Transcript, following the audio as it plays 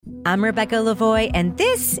I'm Rebecca Lavoie, and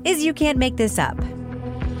this is You Can't Make This Up.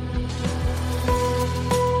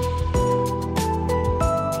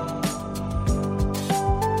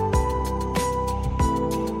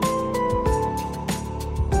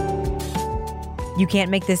 You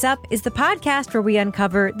Can't Make This Up is the podcast where we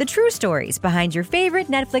uncover the true stories behind your favorite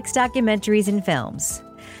Netflix documentaries and films.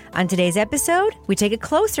 On today's episode, we take a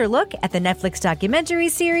closer look at the Netflix documentary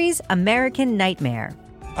series American Nightmare.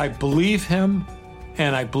 I believe him,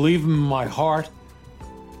 and I believe him in my heart,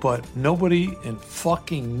 but nobody in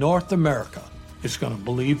fucking North America is going to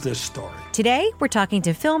believe this story. Today, we're talking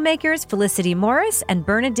to filmmakers Felicity Morris and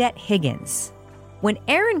Bernadette Higgins. When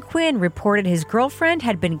Aaron Quinn reported his girlfriend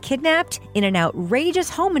had been kidnapped in an outrageous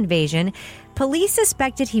home invasion, police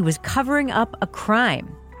suspected he was covering up a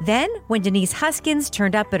crime. Then, when Denise Huskins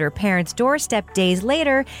turned up at her parents' doorstep days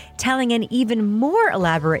later, telling an even more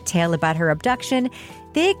elaborate tale about her abduction,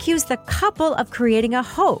 they accused the couple of creating a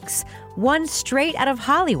hoax, one straight out of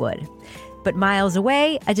Hollywood. But miles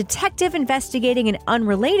away, a detective investigating an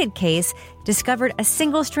unrelated case discovered a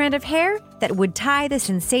single strand of hair that would tie the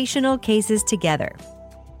sensational cases together.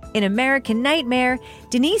 In American Nightmare,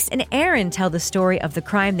 Denise and Aaron tell the story of the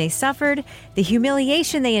crime they suffered, the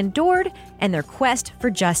humiliation they endured, and their quest for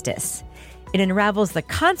justice. It unravels the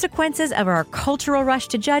consequences of our cultural rush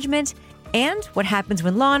to judgment and what happens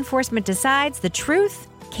when law enforcement decides the truth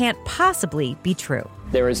can't possibly be true.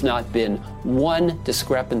 There has not been one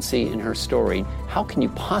discrepancy in her story. How can you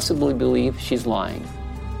possibly believe she's lying?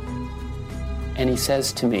 And he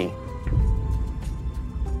says to me,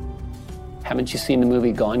 haven't you seen the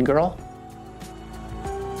movie Gone Girl?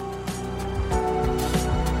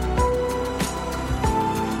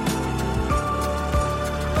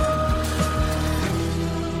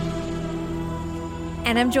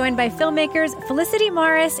 And I'm joined by filmmakers Felicity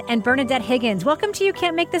Morris and Bernadette Higgins. Welcome to You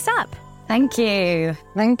Can't Make This Up. Thank you.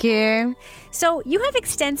 Thank you. So you have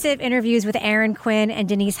extensive interviews with Aaron Quinn and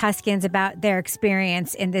Denise Huskins about their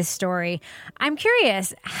experience in this story. I'm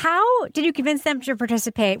curious, how did you convince them to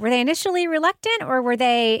participate? Were they initially reluctant or were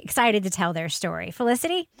they excited to tell their story?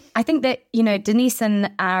 Felicity? I think that, Denise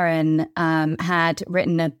and Aaron had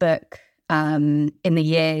written a book in the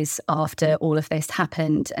years after all of this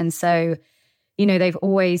happened. And so, they've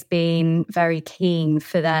always been very keen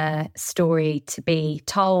for their story to be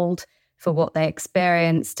told, for what they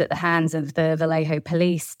experienced at the hands of the Vallejo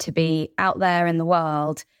police to be out there in the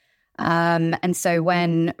world. And so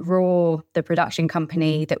when Raw, the production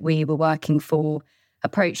company that we were working for,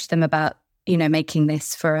 approached them about, making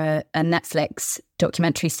this for a Netflix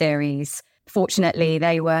documentary series, fortunately,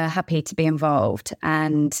 they were happy to be involved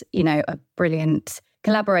and, are brilliant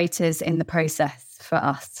collaborators in the process for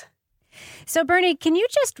us. So, Bernie, can you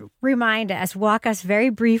just walk us very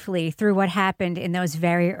briefly through what happened in those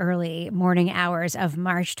very early morning hours of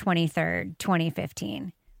March 23rd,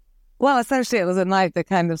 2015? Well, essentially, it was a night that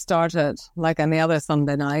kind of started like any other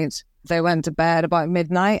Sunday night. They went to bed about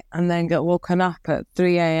midnight and then got woken up at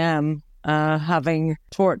 3 a.m. Having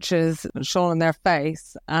torches shown in their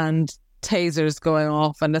face and tasers going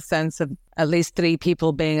off and a sense of at least 3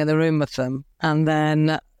 people being in the room with them. And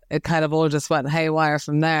then it kind of all just went haywire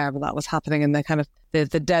from there, but that was happening in the kind of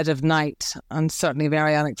the dead of night and certainly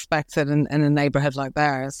very unexpected in a neighborhood like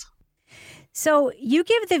theirs. So you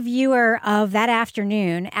give the viewer of that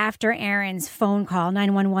afternoon after Aaron's phone call,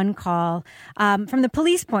 911 call, from the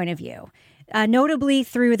police point of view, notably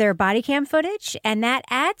through their body cam footage. And that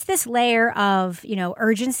adds this layer of,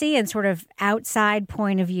 urgency and sort of outside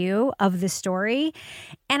point of view of the story.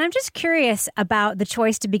 And I'm just curious about the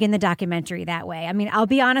choice to begin the documentary that way. I mean, I'll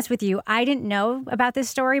be honest with you. I didn't know about this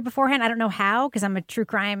story beforehand. I don't know how, because I'm a true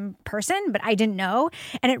crime person, but I didn't know.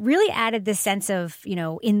 And it really added this sense of,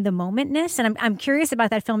 in the momentness. And I'm curious about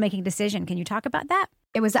that filmmaking decision. Can you talk about that?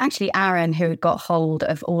 It was actually Aaron who had got hold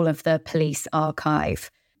of all of the police archive.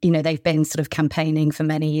 They've been sort of campaigning for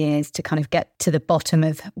many years to kind of get to the bottom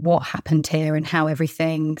of what happened here and how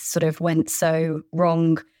everything sort of went so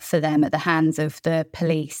wrong for them at the hands of the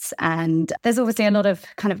police. And there's obviously a lot of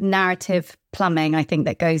kind of narrative plumbing, I think,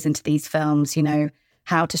 that goes into these films,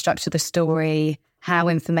 how to structure the story, how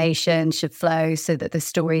information should flow so that the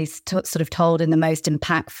story's sort of told in the most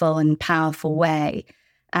impactful and powerful way.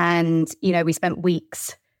 And, we spent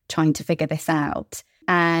weeks trying to figure this out.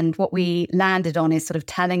 And what we landed on is sort of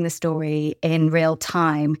telling the story in real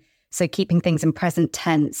time. So keeping things in present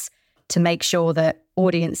tense to make sure that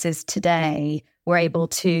audiences today were able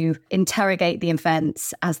to interrogate the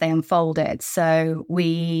events as they unfolded. So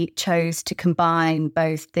we chose to combine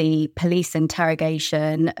both the police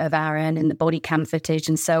interrogation of Aaron and the body cam footage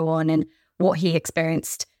and so on, and what he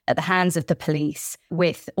experienced at the hands of the police,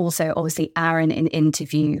 with also obviously Aaron in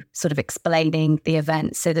interview sort of explaining the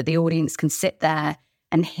event so that the audience can sit there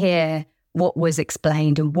and hear what was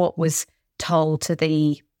explained and what was told to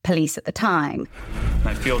the police at the time.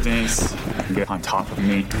 I feel Denise get on top of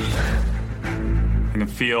me. I can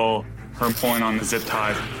feel her pulling on the zip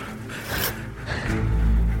tie.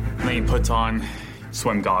 And then he puts on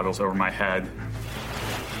swim goggles over my head.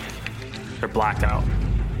 They're blacked out.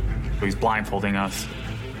 So he's blindfolding us.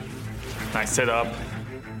 And I sit up,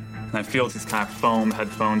 and I feel these kind of foam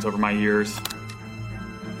headphones over my ears.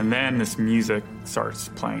 And then this music starts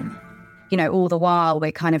playing. You know, all the while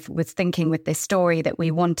we're kind of was thinking with this story that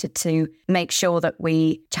we wanted to make sure that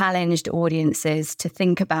we challenged audiences to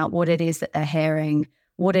think about what it is that they're hearing,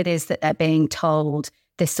 what it is that they're being told,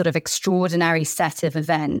 this sort of extraordinary set of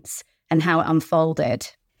events and how it unfolded.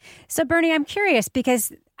 So, Bernie, I'm curious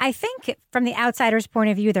because I think from the outsider's point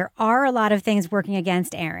of view, there are a lot of things working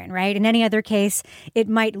against Aaron, right? In any other case, it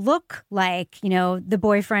might look like, you know, the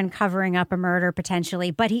boyfriend covering up a murder potentially,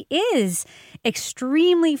 but he is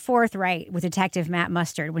extremely forthright with Detective Matt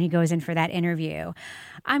Mustard when he goes in for that interview.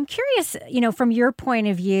 I'm curious, you know, from your point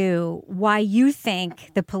of view, why you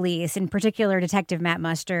think the police, in particular Detective Matt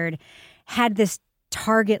Mustard, had this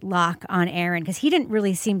target lock on Aaron, because he didn't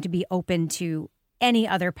really seem to be open to any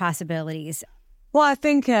other possibilities. Well, I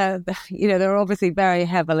think, they're obviously very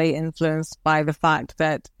heavily influenced by the fact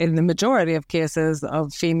that in the majority of cases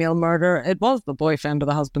of female murder, it was the boyfriend or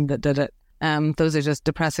the husband that did it. Those are just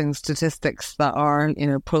depressing statistics that are,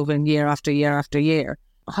 proven year after year after year.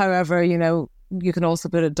 However, you can also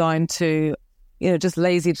put it down to, just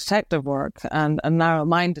lazy detective work and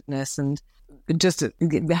narrow-mindedness and just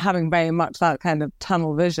having very much that kind of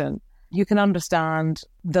tunnel vision. You can understand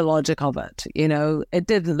the logic of it. It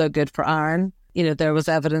didn't look good for Aaron. There was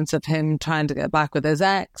evidence of him trying to get back with his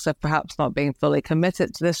ex, of perhaps not being fully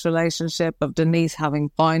committed to this relationship, of Denise having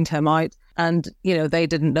found him out. And, they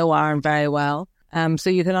didn't know Aaron very well. So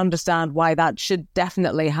you can understand why that should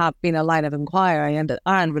definitely have been a line of inquiry. And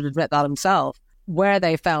Aaron would admit that himself. Where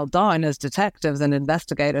they fell down as detectives and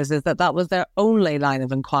investigators is that was their only line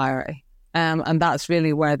of inquiry. And that's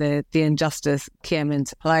really where the injustice came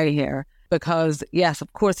into play here. Because, yes,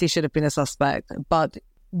 of course he should have been a suspect, but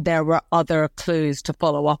there were other clues to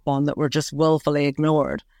follow up on that were just willfully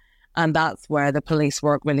ignored. And that's where the police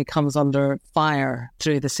work really comes under fire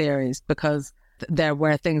through the series, because there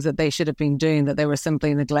were things that they should have been doing that they were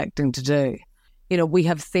simply neglecting to do. We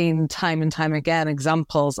have seen time and time again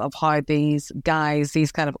examples of how these guys,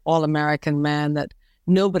 these kind of all-American men that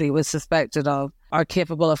nobody was suspected of, are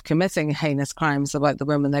capable of committing heinous crimes about the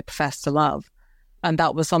women they profess to love. And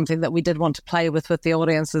that was something that we did want to play with the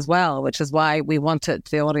audience as well, which is why we wanted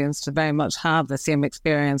the audience to very much have the same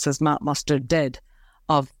experience as Matt Mustard did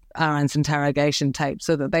of Aaron's interrogation tape,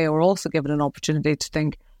 so that they were also given an opportunity to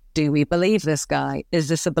think, do we believe this guy? Is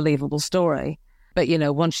this a believable story? But,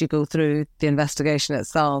 once you go through the investigation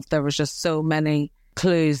itself, there was just so many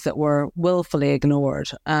clues that were willfully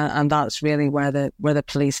ignored. And that's really where the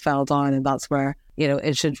police fell down. And that's where,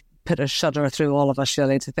 it should put a shudder through all of us,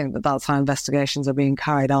 really, to think that that's how investigations are being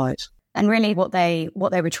carried out. And really what they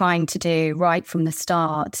were trying to do right from the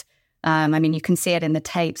start, you can see it in the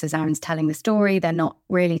tapes as Aaron's telling the story, they're not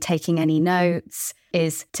really taking any notes,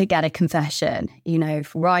 is to get a confession.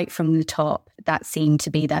 Right from the top, that seemed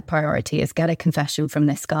to be their priority, is get a confession from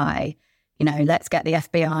this guy. Let's get the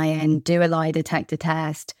FBI in, do a lie detector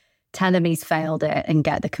test, tell him he's failed it, and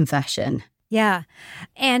get the confession. Yeah.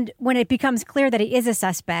 And when it becomes clear that he is a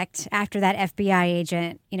suspect after that FBI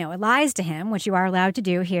agent, lies to him, which you are allowed to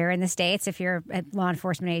do here in the States if you're a law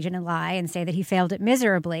enforcement agent and lie and say that he failed it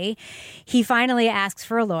miserably, he finally asks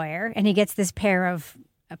for a lawyer and he gets this pair of,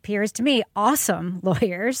 appears to me, awesome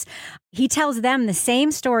lawyers. He tells them the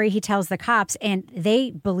same story he tells the cops and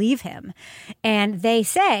they believe him. And they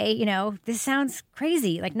say, this sounds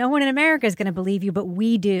crazy. Like no one in America is going to believe you, but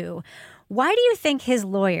we do. Why do you think his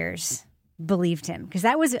lawyers believed him? Because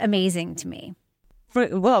that was amazing to me. For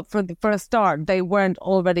a start, they weren't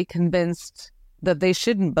already convinced that they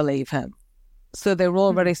shouldn't believe him. So they were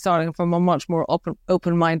already starting from a much more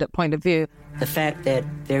open-minded point of view. The fact that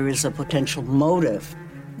there is a potential motive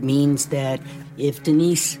means that if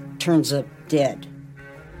Denise turns up dead,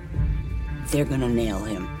 they're going to nail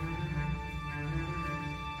him.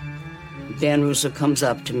 Dan Russo comes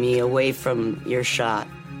up to me away from earshot.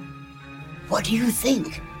 What do you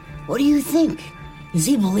think? What do you think? Is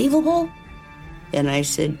he believable? And I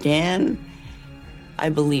said, Dan, I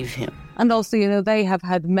believe him. And also, they have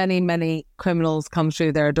had many, many criminals come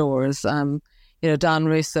through their doors. Dan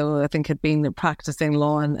Russo, I think, had been practicing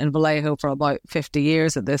law in Vallejo for about 50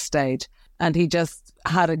 years at this stage. And he just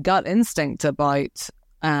had a gut instinct about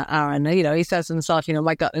Aaron. You know, he says to himself, you know,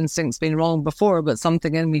 my gut instinct's been wrong before, but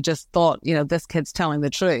something in me just thought, you know, this kid's telling the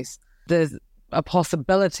truth. There's a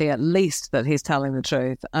possibility at least that he's telling the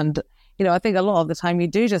truth. And, you know, I think a lot of the time you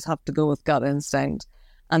do just have to go with gut instinct.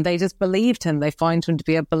 And they just believed him. They found him to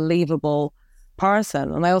be a believable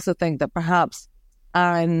person. And I also think that perhaps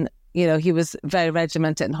Aaron, you know, he was very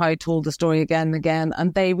regimented in how he told the story again and again.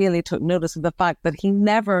 And they really took notice of the fact that he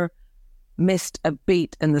never missed a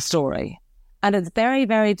beat in the story. And it's very,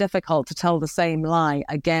 very difficult to tell the same lie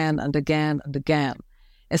again and again and again,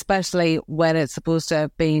 especially when it's supposed to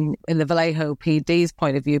have been, in the Vallejo PD's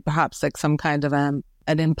point of view, perhaps like some kind of an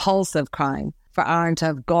impulsive crime. For Aaron to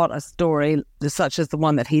have got a story such as the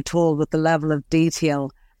one that he told with the level of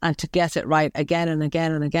detail and to get it right again and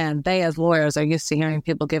again and again. They as lawyers are used to hearing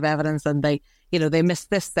people give evidence and they miss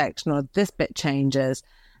this section or this bit changes.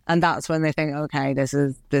 And that's when they think, okay, this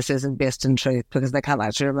isn't based in truth, because they can't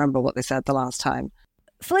actually remember what they said the last time.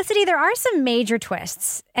 Felicity, there are some major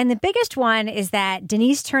twists. And the biggest one is that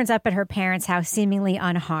Denise turns up at her parents' house seemingly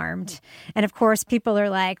unharmed. And of course, people are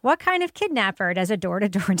like, what kind of kidnapper does a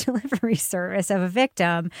door-to-door delivery service of a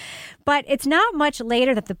victim? But it's not much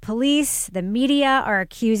later that the police, the media are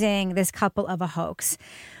accusing this couple of a hoax.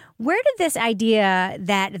 Where did this idea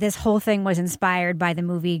that this whole thing was inspired by the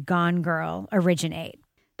movie Gone Girl originate?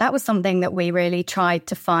 That was something that we really tried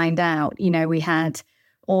to find out. You know, we had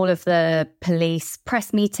all of the police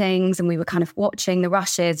press meetings and we were kind of watching the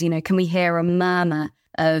rushes. You know, can we hear a murmur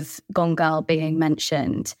of Gone Girl being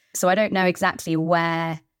mentioned? So I don't know exactly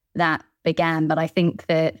where that began, but I think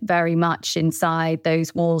that very much inside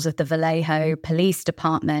those walls of the Vallejo Police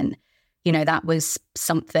Department, you know, that was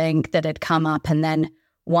something that had come up. And then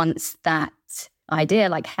once that idea,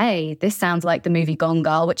 like, hey, this sounds like the movie Gone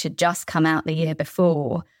Girl, which had just come out the year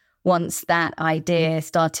before, once that idea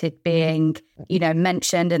started being, you know,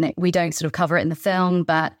 mentioned, and we don't sort of cover it in the film,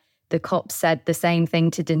 but the cops said the same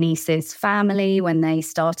thing to Denise's family when they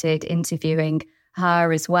started interviewing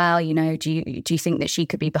her as well. You know, do you think that she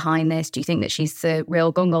could be behind this? Do you think that she's the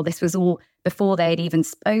real Gone Girl? This was all before they'd even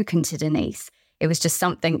spoken to Denise. It was just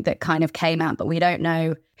something that kind of came out, but we don't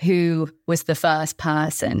know who was the first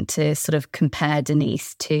person to sort of compare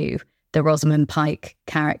Denise to the Rosamund Pike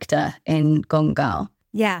character in Gone Girl.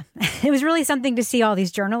 Yeah, it was really something to see all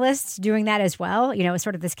these journalists doing that as well. You know, it was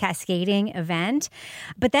sort of this cascading event.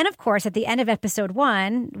 But then, of course, at the end of episode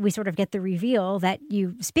 1, we sort of get the reveal that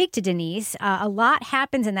you speak to Denise. A lot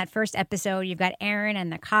happens in that first episode. You've got Aaron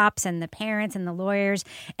and the cops and the parents and the lawyers,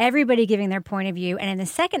 everybody giving their point of view. And in the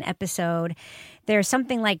second episode, there's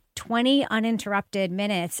something like 20 uninterrupted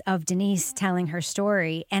minutes of Denise telling her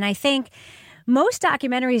story. And I think most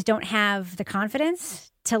documentaries don't have the confidence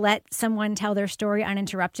to let someone tell their story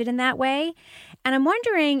uninterrupted in that way. And I'm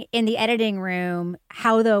wondering in the editing room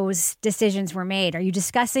how those decisions were made. Are you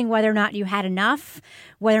discussing whether or not you had enough,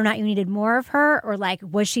 whether or not you needed more of her, or like,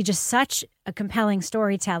 was she just such a compelling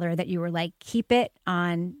storyteller that you were like, keep it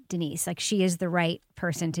on Denise? Like, she is the right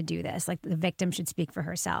person to do this. Like, the victim should speak for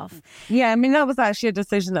herself. Yeah, I mean, that was actually a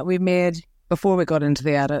decision that we made before we got into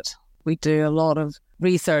the edit. We do a lot of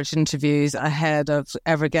research interviews ahead of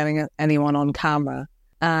ever getting anyone on camera.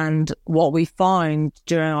 And what we found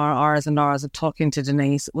during our hours and hours of talking to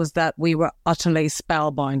Denise was that we were utterly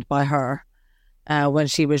spellbound by her when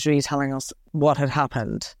she was retelling us what had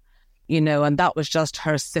happened. You know, and that was just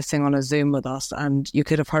her sitting on a Zoom with us, and you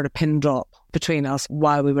could have heard a pin drop between us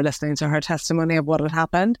while we were listening to her testimony of what had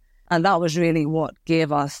happened. And that was really what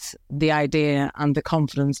gave us the idea and the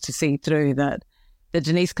confidence to see through that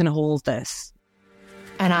Denise can hold this.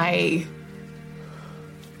 And I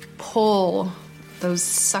pull those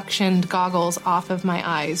suctioned goggles off of my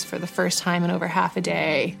eyes for the first time in over half a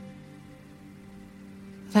day.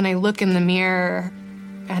 Then I look in the mirror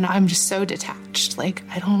and I'm just so detached. Like,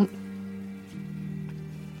 I don't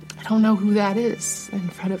know who that is in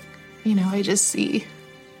front of, you know, I just see.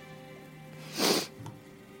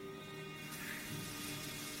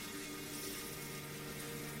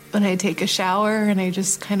 Then I take a shower and I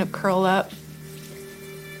just kind of curl up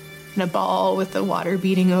in a ball with the water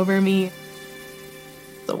beating over me.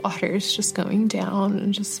 The water is just going down and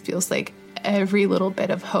it just feels like every little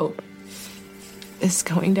bit of hope is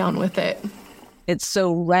going down with it. It's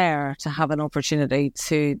so rare to have an opportunity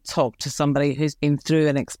to talk to somebody who's been through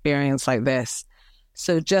an experience like this.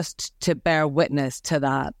 So just to bear witness to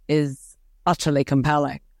that is utterly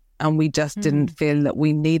compelling. And we just didn't feel that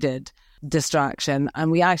we needed distraction.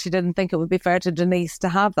 And we actually didn't think it would be fair to Denise to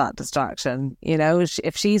have that distraction. You know,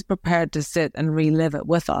 if she's prepared to sit and relive it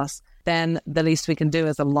with us, then the least we can do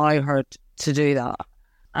is allow her to do that.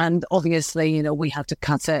 And obviously, we had to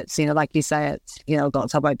cut it. Like you say, it, got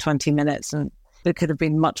to about 20 minutes, and it could have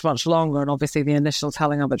been much, much longer. And obviously the initial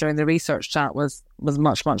telling of it during the research chat was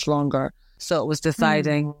much, much longer. So it was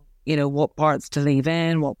deciding, what parts to leave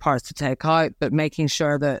in, what parts to take out, but making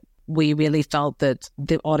sure that we really felt that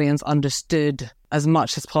the audience understood as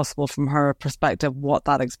much as possible from her perspective what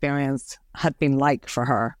that experience had been like for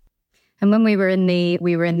her. And when we were in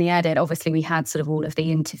the edit, obviously we had sort of all of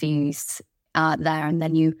the interviews there, and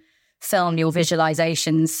then you film your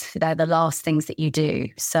visualizations. They're the last things that you do.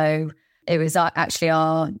 So it was actually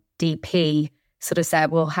our DP sort of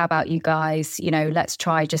said, well, how about you guys, let's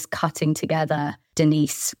try just cutting together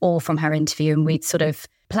Denise all from her interview. And we'd sort of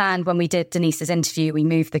planned, when we did Denise's interview, we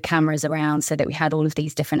moved the cameras around so that we had all of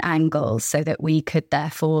these different angles so that we could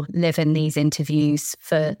therefore live in these interviews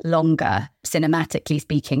for longer, cinematically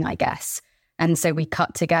speaking, I guess. And so we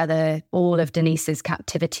cut together all of Denise's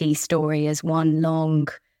captivity story as one long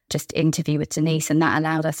just interview with Denise. And that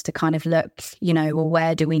allowed us to kind of look, well,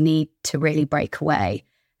 where do we need to really break away?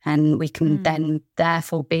 And we can then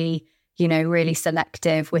therefore be, really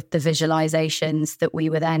selective with the visualizations that we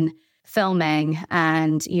were then filming,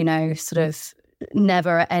 and, sort of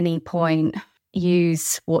never at any point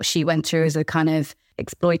use what she went through as a kind of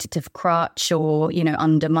exploitative crutch or,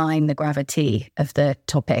 undermine the gravity of the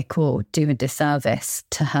topic or do a disservice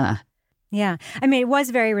to her. Yeah. I mean, it was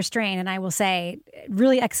very restrained, and I will say,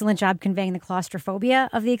 really excellent job conveying the claustrophobia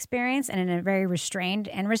of the experience, and in a very restrained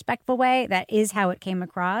and respectful way. That is how it came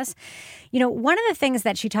across. One of the things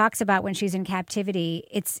that she talks about when she's in captivity,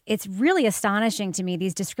 it's really astonishing to me,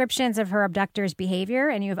 these descriptions of her abductor's behavior,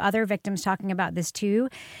 and you have other victims talking about this too.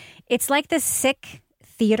 It's like this sick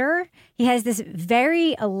theater. He has this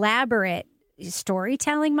very elaborate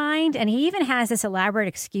storytelling mind, and he even has this elaborate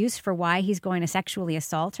excuse for why he's going to sexually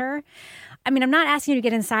assault her. I mean, I'm not asking you to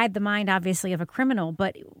get inside the mind, obviously, of a criminal,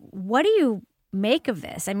 but what do you make of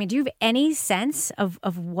this? I mean, do you have any sense of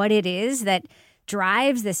what it is that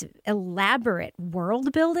drives this elaborate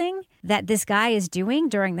world building that this guy is doing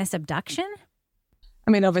during this abduction?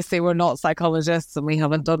 I mean, obviously, we're not psychologists and we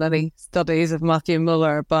haven't done any studies of Matthew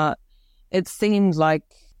Muller, but it seemed like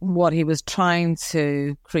what he was trying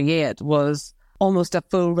to create was almost a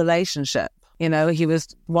full relationship. He was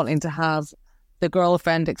wanting to have the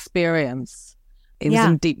girlfriend experience. He was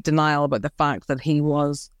in deep denial about the fact that he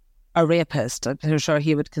was a rapist. I'm sure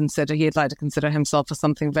he'd like to consider himself as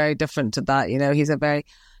something very different to that.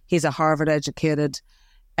 He's a Harvard-educated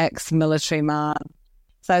ex-military man.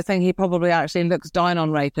 So I think he probably actually looks down on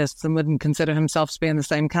rapists and wouldn't consider himself to be in the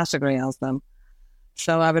same category as them.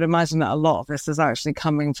 So I would imagine that a lot of this is actually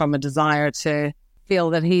coming from a desire to feel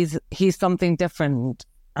that he's something different,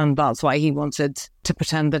 and that's why he wanted to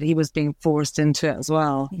pretend that he was being forced into it as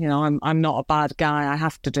well. I'm not a bad guy. I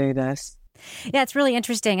have to do this. Yeah, it's really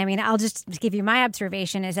interesting. I mean, I'll just give you my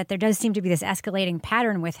observation is that there does seem to be this escalating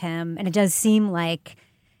pattern with him, and it does seem like,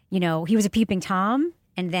 he was a peeping Tom,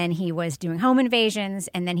 and then he was doing home invasions,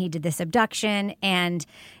 and then he did this abduction, and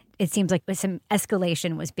it seems like some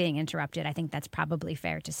escalation was being interrupted. I think that's probably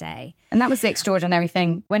fair to say. And that was the extraordinary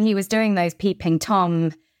thing. When he was doing those peeping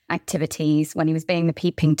Tom activities, when he was being the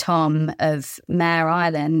peeping Tom of Mare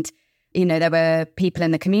Island, there were people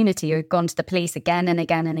in the community who had gone to the police again and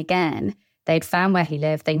again and again. They'd found where he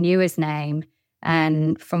lived. They knew his name.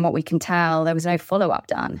 And from what we can tell, there was no follow-up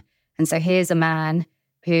done. And so here's a man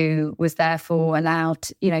who was therefore allowed,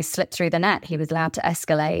 slip through the net. He was allowed to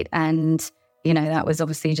escalate, and that was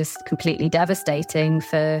obviously just completely devastating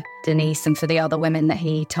for Denise and for the other women that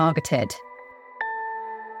he targeted.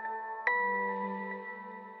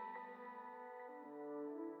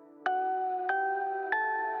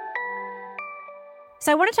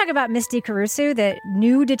 So I want to talk about Misty Caruso, the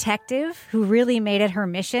new detective who really made it her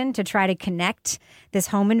mission to try to connect this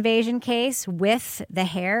home invasion case with the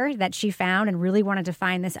hair that she found and really wanted to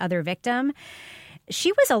find this other victim.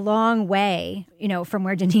 She was a long way, from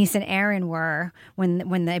where Denise and Aaron were when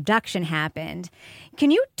the abduction happened.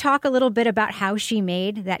 Can you talk a little bit about how she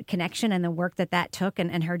made that connection and the work that took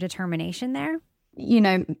and her determination there?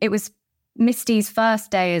 It was Misty's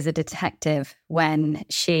first day as a detective when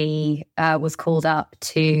she was called up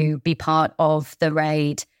to be part of the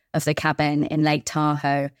raid of the cabin in Lake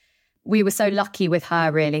Tahoe. We were so lucky with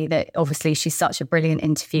her, really, that obviously she's such a brilliant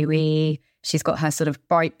interviewee. She's got her sort of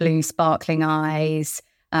bright blue, sparkling eyes.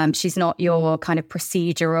 She's not your kind of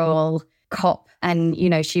procedural cop. And,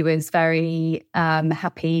 she was very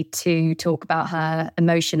happy to talk about her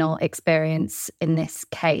emotional experience in this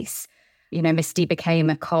case. Misty became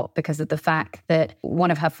a cop because of the fact that one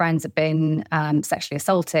of her friends had been sexually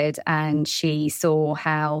assaulted, and she saw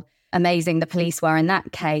how amazing the police were in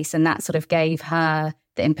that case. And that sort of gave her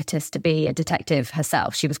the impetus to be a detective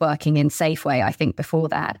herself. She was working in Safeway, I think, before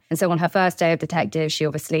that. And so on her first day of detective, she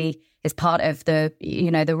obviously is part of the,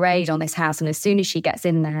 the raid on this house. And as soon as she gets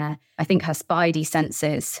in there, I think her spidey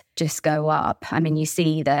senses just go up. I mean, you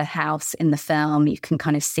see the house in the film, you can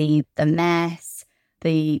kind of see the mess,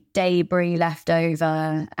 the debris left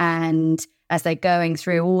over. And as they're going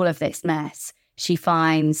through all of this mess, she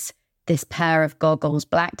finds this pair of goggles,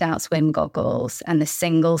 blacked out swim goggles, and the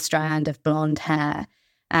single strand of blonde hair.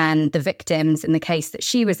 And the victims in the case that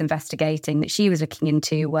she was investigating, that she was looking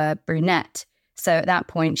into, were brunette. So at that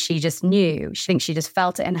point, she just knew. She thinks she just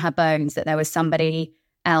felt it in her bones that there was somebody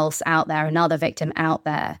else out there, another victim out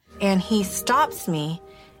there. And he stops me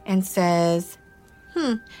and says,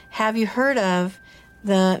 have you heard of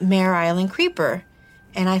the Mare Island Creeper?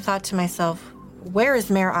 And I thought to myself, where is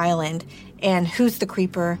Mare Island? And who's the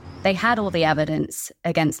creeper? They had all the evidence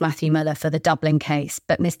against Matthew Muller for the Dublin case,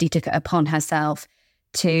 but Misty took it upon herself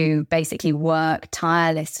to basically work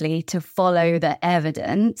tirelessly to follow the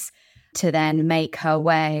evidence, to then make her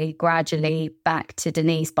way gradually back to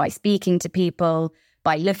Denise by speaking to people,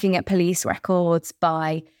 by looking at police records,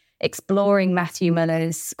 by exploring Matthew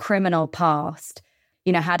Muller's criminal past.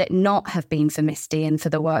 Had it not have been for Misty and for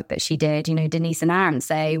the work that she did, Denise and Aaron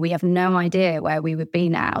say, we have no idea where we would be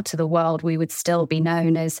now. To the world, we would still be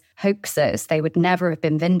known as hoaxers. They would never have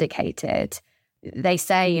been vindicated. They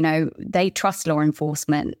say, they trust law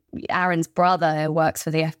enforcement. Aaron's brother works for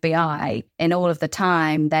the FBI. In all of the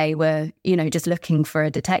time, they were, just looking for a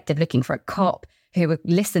detective, looking for a cop who would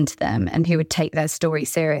listen to them and who would take their story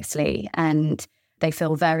seriously. And they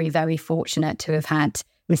feel very, very fortunate to have had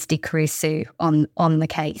Misty Caruso on the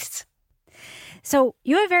case. So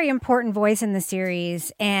you have a very important voice in the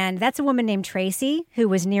series, and that's a woman named Tracy, who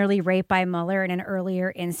was nearly raped by Muller in an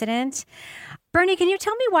earlier incident. Bernie, can you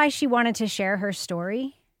tell me why she wanted to share her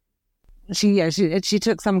story? She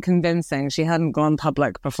took some convincing. She hadn't gone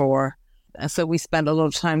public before. So we spent a lot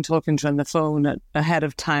of time talking to her on the phone ahead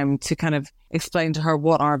of time to kind of explain to her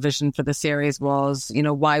what our vision for the series was,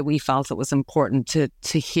 why we felt it was important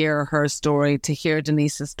to hear her story, to hear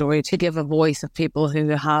Denise's story, to give a voice of people who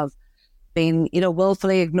have been,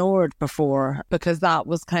 willfully ignored before, because that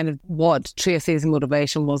was kind of what Tracy's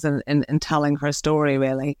motivation was in telling her story,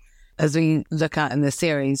 really. As we look at in the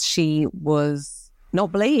series, she was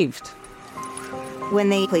not believed. When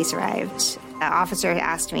the police arrived, an officer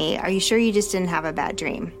asked me, "Are you sure you just didn't have a bad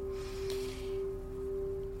dream?"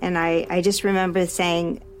 And I just remember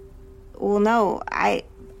saying, well, no,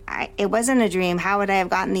 it wasn't a dream. How would I have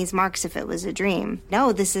gotten these marks if it was a dream?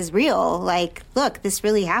 No, this is real. Like, look, this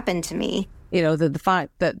really happened to me. The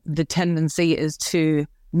fact that the tendency is to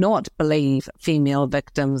not believe female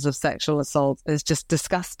victims of sexual assault is just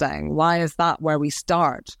disgusting. Why is that where we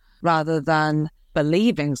start rather than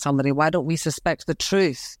believing somebody? Why don't we suspect the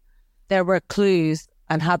truth? There were clues,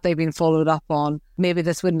 and had they been followed up on, maybe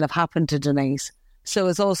this wouldn't have happened to Denise. So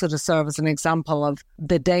it's also to serve as an example of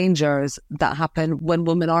the dangers that happen when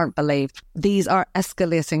women aren't believed. These are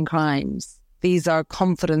escalating crimes. These are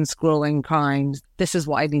confidence-growing crimes. This is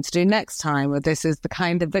what I need to do next time, or this is the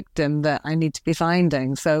kind of victim that I need to be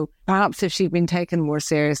finding. So perhaps if she'd been taken more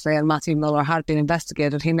seriously and Matthew Muller had been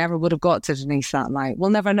investigated, he never would have got to Denise that night.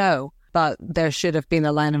 We'll never know. But there should have been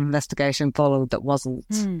a line of investigation followed that wasn't.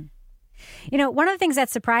 One of the things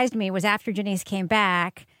that surprised me was after Denise came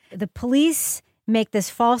back, the police make this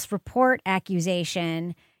false report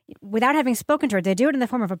accusation without having spoken to her. They do it in the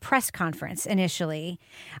form of a press conference initially.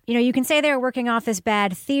 You can say they were working off this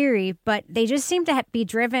bad theory, but they just seem to be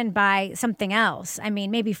driven by something else. I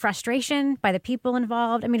mean, maybe frustration by the people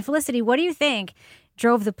involved. I mean, Felicity, what do you think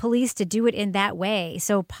drove the police to do it in that way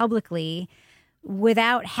so publicly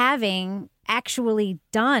without having actually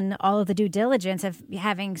done all of the due diligence of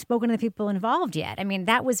having spoken to the people involved yet? I mean,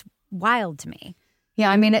 that was wild to me. Yeah,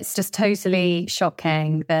 I mean, it's just totally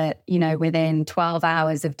shocking that, within 12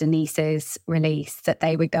 hours of Denise's release, that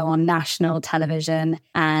they would go on national television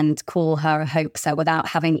and call her a hoaxer without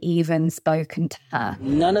having even spoken to her.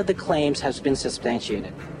 None of the claims has been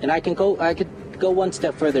substantiated. And I could go one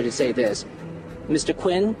step further to say this. Mr.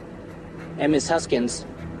 Quinn and Ms. Huskins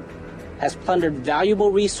has plundered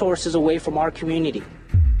valuable resources away from our community.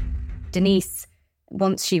 Denise,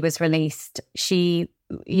 once she was released, she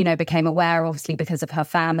became aware, obviously, because of her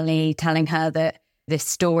family telling her that this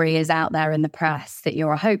story is out there in the press, that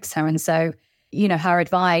you're a hoaxer. And so, her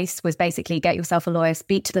advice was basically get yourself a lawyer,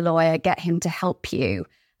 speak to the lawyer, get him to help you.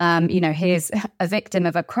 Here's a victim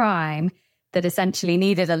of a crime that essentially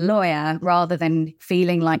needed a lawyer rather than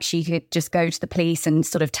feeling like she could just go to the police and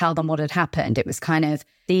sort of tell them what had happened. It was kind of,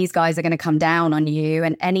 these guys are going to come down on you,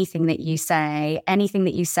 and anything that you say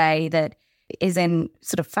that isn't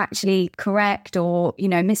sort of factually correct or,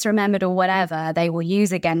 misremembered or whatever, they will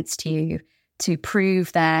use against you to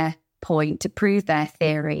prove their point, to prove their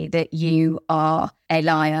theory that you are a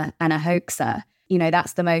liar and a hoaxer.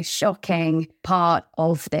 That's the most shocking part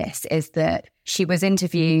of this, is that she was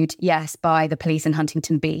interviewed, yes, by the police in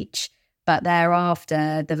Huntington Beach, but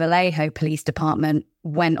thereafter the Vallejo Police Department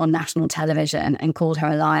went on national television and called her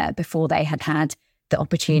a liar before they had had the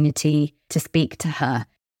opportunity to speak to her.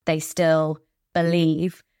 They still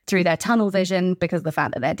believe through their tunnel vision, because of the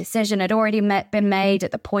fact that their decision had already been made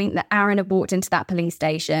at the point that Aaron had walked into that police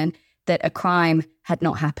station, that a crime had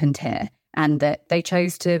not happened here, and that they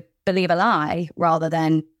chose to believe a lie rather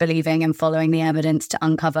than believing and following the evidence to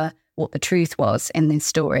uncover what the truth was in this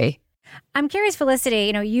story. I'm curious,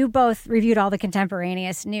 Felicity, you both reviewed all the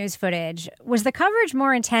contemporaneous news footage. Was the coverage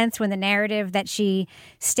more intense when the narrative that she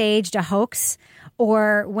staged a hoax,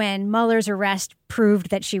 or when Mueller's arrest proved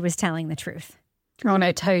that she was telling the truth? Oh,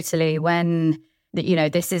 no, totally. When,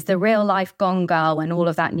 this is the real life Gone Girl, when all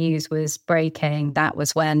of that news was breaking, that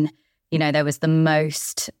was when, there was the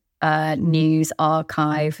most news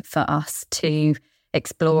archive for us to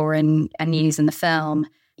explore and use in the film.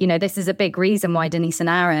 This is a big reason why Denise and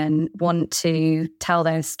Aaron want to tell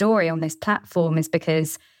their story on this platform, is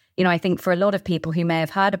because, I think for a lot of people who may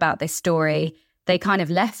have heard about this story, they kind of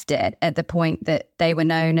left it at the point that they were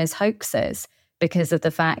known as hoaxers, because of the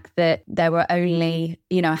fact that there were only,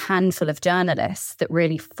 a handful of journalists that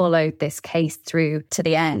really followed this case through to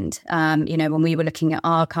the end. When we were looking at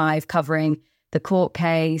archive covering the court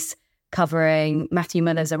case, covering Matthew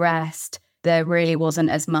Mueller's arrest, there really wasn't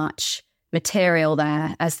as much material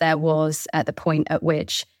there as there was at the point at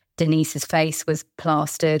which Denise's face was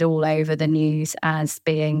plastered all over the news as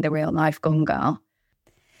being the real life Gone Girl.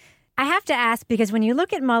 I have to ask, because when you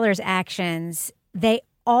look at Mueller's actions, they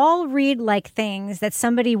all read like things that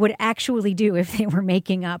somebody would actually do if they were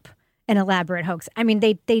making up an elaborate hoax. I mean,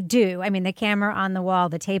 they do. I mean, the camera on the wall,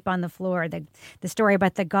 the tape on the floor, the story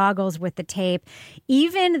about the goggles with the tape,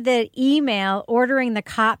 even the email ordering the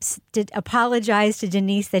cops to apologize to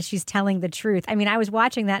Denise that she's telling the truth. I mean, I was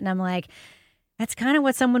watching that and I'm like, that's kind of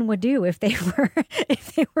what someone would do if they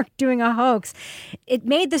were doing a hoax. It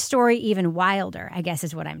made the story even wilder, I guess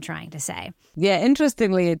is what I'm trying to say. Yeah,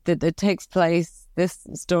 interestingly, it takes place, this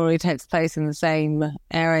story takes place in the same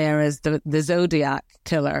area as the Zodiac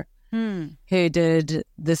killer, who did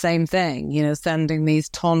the same thing, sending these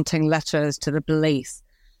taunting letters to the police.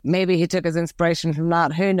 Maybe he took his inspiration from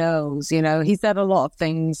that. Who knows? He said a lot of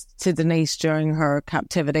things to Denise during her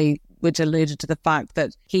captivity, which alluded to the fact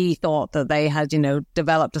that he thought that they had,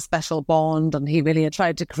 developed a special bond, and he really had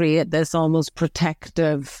tried to create this almost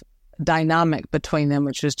protective dynamic between them,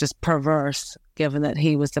 which was just perverse, given that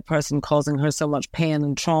he was the person causing her so much pain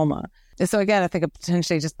and trauma. So again, I think it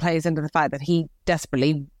potentially just plays into the fact that he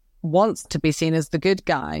desperately wants to be seen as the good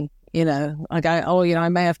guy. I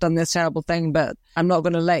may have done this terrible thing, but I'm not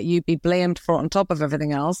going to let you be blamed for it on top of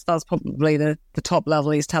everything else. That's probably the top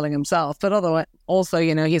level he's telling himself. But otherwise, also,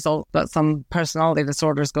 he's all got some personality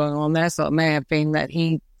disorders going on there. So it may have been that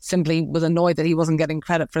he simply was annoyed that he wasn't getting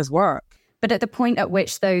credit for his work. But at the point at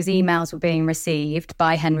which those emails were being received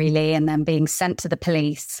by Henry Lee and then being sent to the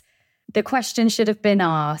police, the question should have been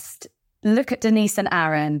asked, look at Denise and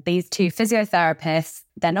Aaron, these two physiotherapists.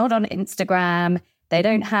 They're not on Instagram. They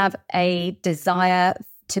don't have a desire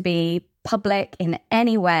to be public in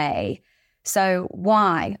any way. So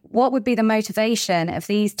why? What would be the motivation of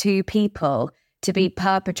these two people to be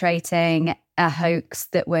perpetrating a hoax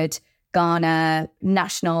that would garner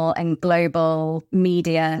national and global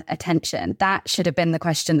media attention? That should have been the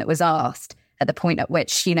question that was asked at the point at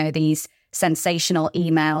which, these sensational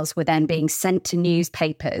emails were then being sent to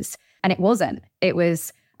newspapers. And it wasn't. It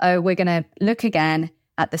was, we're going to look again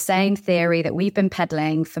at the same theory that we've been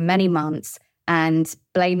peddling for many months and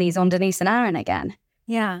blame these on Denise and Aaron again.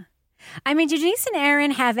 Yeah. I mean, did Denise and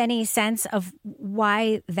Aaron have any sense of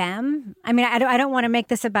why them? I mean, I don't want to make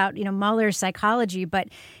this about, Mueller's psychology, but,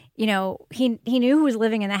 he knew who was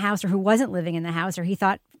living in the house or who wasn't living in the house, or he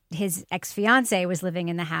thought his ex-fiance was living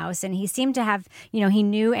in the house, and he seemed to have, he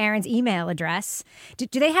knew Aaron's email address.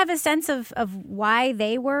 Do they have a sense of why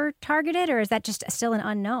they were targeted, or is that just still an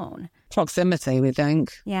unknown? Proximity, we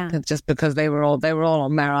think. Yeah. Just because they were all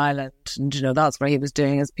on Mare Island, and that's where he was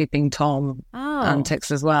doing his peeping Tom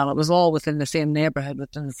antics as well. It was all within the same neighborhood,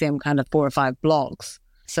 within the same kind of 4 or 5 blocks.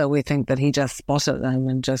 So we think that he just spotted them,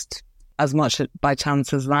 and just as much by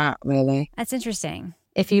chance as that, really. That's interesting.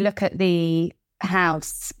 If you look at the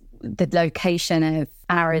house, the location of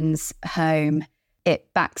Aaron's home,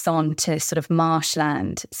 it backs on to sort of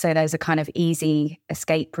marshland. So there's a kind of easy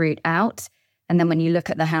escape route out. And then when you look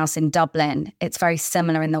at the house in Dublin, it's very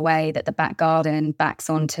similar in the way that the back garden backs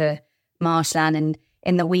onto marshland. And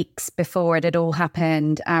in the weeks before it had all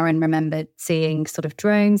happened, Aaron remembered seeing sort of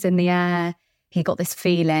drones in the air. He got this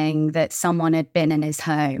feeling that someone had been in his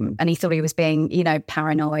home and he thought he was being,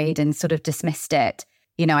 paranoid and sort of dismissed it.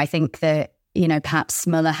 I think that, perhaps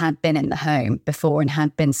Mueller had been in the home before and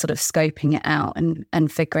had been sort of scoping it out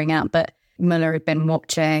and figuring out. But Mueller had been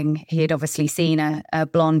watching. He had obviously seen a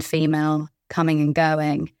blonde female coming and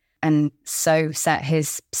going, and so set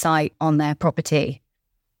his sight on their property.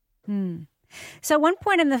 So at one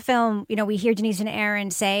point in the film, we hear Denise and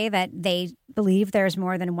Aaron say that they believe there's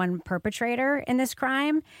more than one perpetrator in this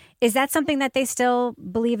crime. Is that something that they still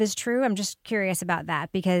believe is true? I'm just curious about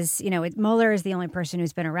that because, Mueller is the only person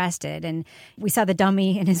who's been arrested. And we saw the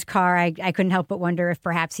dummy in his car. I couldn't help but wonder if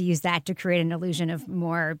perhaps he used that to create an illusion of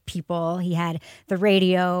more people. He had the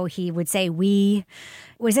radio. He would say we.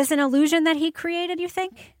 Was this an illusion that he created, you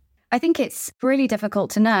think? I think it's really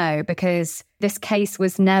difficult to know because this case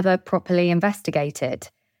was never properly investigated.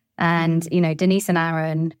 And, Denise and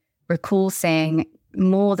Aaron recall seeing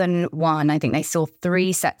more than one. I think they saw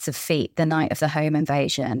 3 sets of feet the night of the home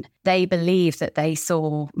invasion. They believe that they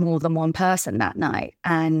saw more than one person that night.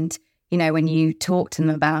 And, when you talk to them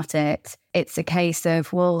about it, it's a case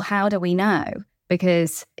of, well, how do we know?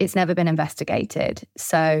 Because it's never been investigated.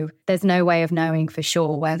 So there's no way of knowing for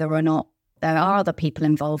sure whether or not there are other people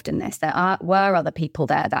involved in this. Were other people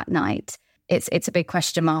there that night. It's a big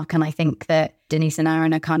question mark. And I think that Denise and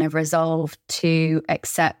Aaron are kind of resolved to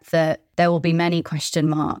accept that there will be many question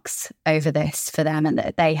marks over this for them and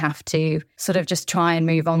that they have to sort of just try and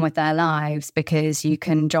move on with their lives because you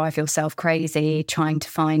can drive yourself crazy trying to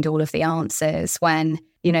find all of the answers when,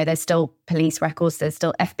 there's still police records, there's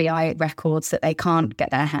still FBI records that they can't get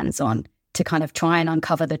their hands on to kind of try and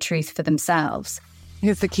uncover the truth for themselves.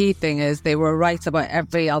 Here's the key thing is they were right about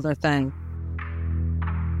every other thing.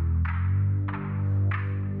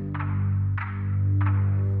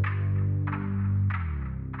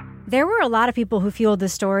 There were a lot of people who fueled the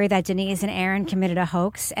story that Denise and Aaron committed a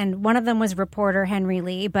hoax, and one of them was reporter Henry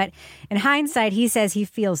Lee. But in hindsight, he says he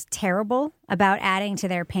feels terrible about adding to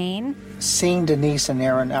their pain. Seeing Denise and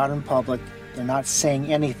Aaron out in public, they're not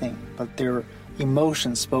saying anything, but their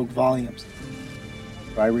emotions spoke volumes.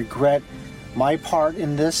 I regret my part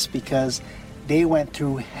in this because they went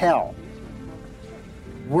through hell.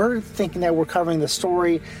 We're thinking that we're covering the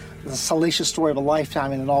story, the salacious story of a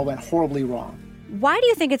lifetime, and it all went horribly wrong. Why do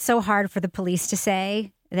you think it's so hard for the police to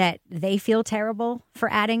say that they feel terrible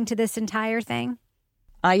for adding to this entire thing?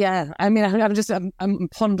 Yeah. I mean, I'm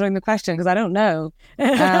pondering the question because I don't know.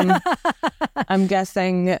 I'm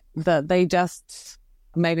guessing that they just,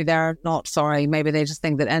 maybe they're not sorry. Maybe they just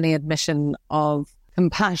think that any admission of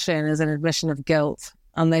compassion is an admission of guilt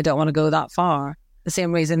and they don't want to go that far. The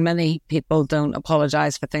same reason many people don't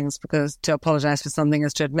apologize for things, because to apologize for something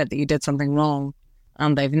is to admit that you did something wrong,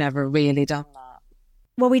 and they've never really done that.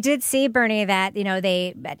 Well, we did see, Bernie, that,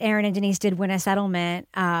 Aaron and Denise did win a settlement,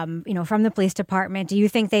 from the police department. Do you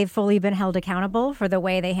think they've fully been held accountable for the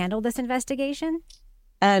way they handled this investigation?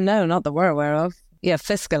 No, not that we're aware of. Yeah,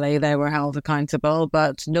 fiscally they were held accountable,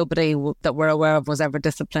 but nobody that we're aware of was ever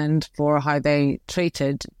disciplined for how they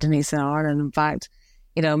treated Denise and Aaron. And in fact,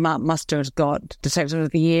 Matt Mustard got Detective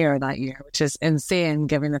of the Year that year, which is insane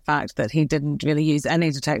given the fact that he didn't really use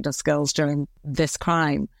any detective skills during this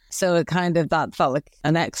crime. So it that felt like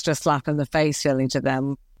an extra slap in the face really to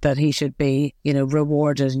them, that he should be,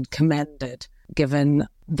 rewarded and commended, given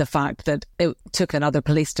the fact that it took another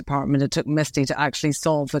police department, it took Misty to actually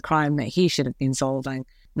solve the crime that he should have been solving.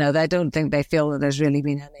 Now, I don't think they feel that there's really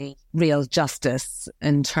been any real justice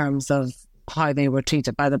in terms of how they were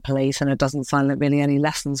treated by the police, and it doesn't sound like really any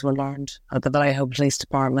lessons were learned at the Vallejo Police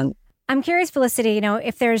Department. I'm curious, Felicity,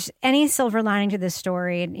 if there's any silver lining to this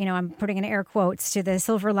story, and, I'm putting in air quotes to the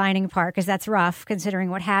silver lining part because that's rough considering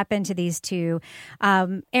what happened to these two.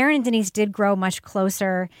 Aaron and Denise did grow much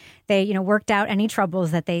closer. They, worked out any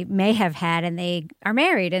troubles that they may have had, and they are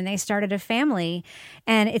married and they started a family.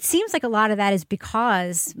 And it seems like a lot of that is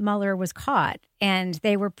because Mueller was caught and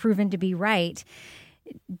they were proven to be right.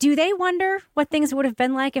 Do they wonder what things would have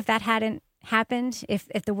been like if that hadn't happened, if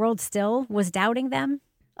the world still was doubting them?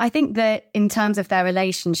 I think that in terms of their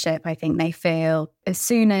relationship, I think they feel as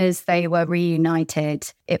soon as they were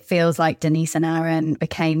reunited, it feels like Denise and Aaron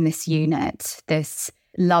became this unit, this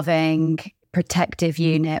loving, protective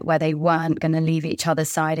unit where they weren't going to leave each other's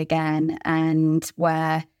side again, and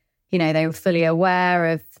where, they were fully aware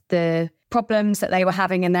of the problems that they were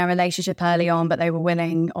having in their relationship early on, but they were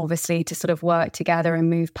willing, obviously, to sort of work together and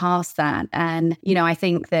move past that. And, you know, I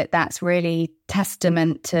think that that's really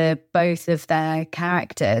testament to both of their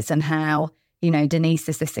characters and how, you know, Denise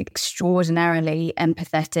is this extraordinarily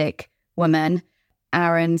empathetic woman.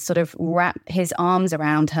 Aaron sort of wrapped his arms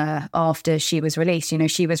around her after she was released. You know,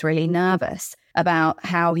 she was really nervous about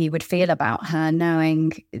how he would feel about her,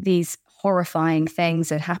 knowing these horrifying things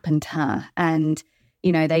had happened to her. And,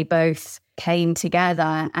 you know, they both came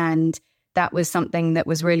together, and that was something that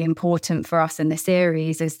was really important for us in the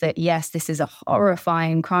series, is that, yes, this is a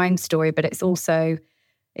horrifying crime story, but it's also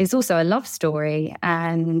a love story.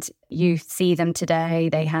 And you see them today.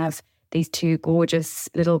 They have these two gorgeous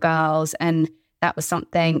little girls. And that was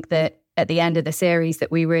something that at the end of the series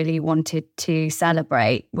that we really wanted to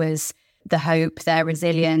celebrate, was the hope, their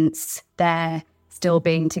resilience, their still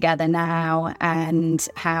being together now, and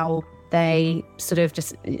how they sort of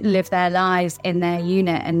just live their lives in their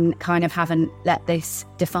unit and kind of haven't let this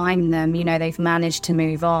define them. You know, they've managed to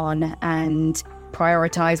move on and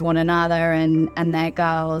prioritize one another and their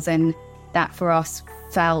girls. And that for us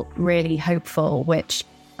felt really hopeful, which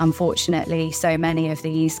unfortunately so many of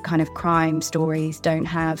these kind of crime stories don't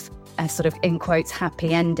have a sort of, in quotes,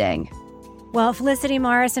 happy ending. Well, Felicity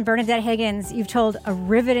Morris and Bernadette Higgins, you've told a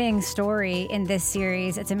riveting story in this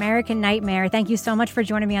series. It's American Nightmare. Thank you so much for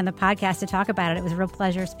joining me on the podcast to talk about it. It was a real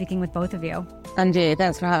pleasure speaking with both of you. Angie,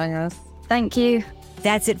 thanks for having us. Thank you.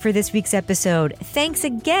 That's it for this week's episode. Thanks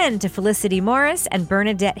again to Felicity Morris and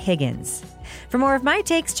Bernadette Higgins. For more of my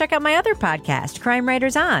takes, check out my other podcast, Crime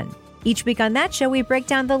Writers On. Each week on that show, we break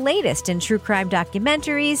down the latest in true crime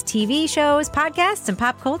documentaries, TV shows, podcasts, and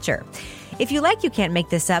pop culture. If you like You Can't Make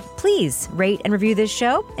This Up, please rate and review this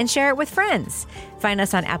show and share it with friends. Find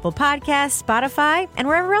us on Apple Podcasts, Spotify, and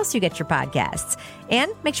wherever else you get your podcasts.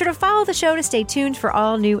 And make sure to follow the show to stay tuned for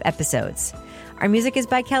all new episodes. Our music is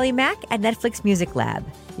by Kelly Mack at Netflix Music Lab.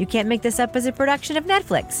 You Can't Make This Up is a production of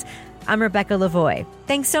Netflix. I'm Rebecca Lavoie.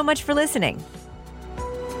 Thanks so much for listening.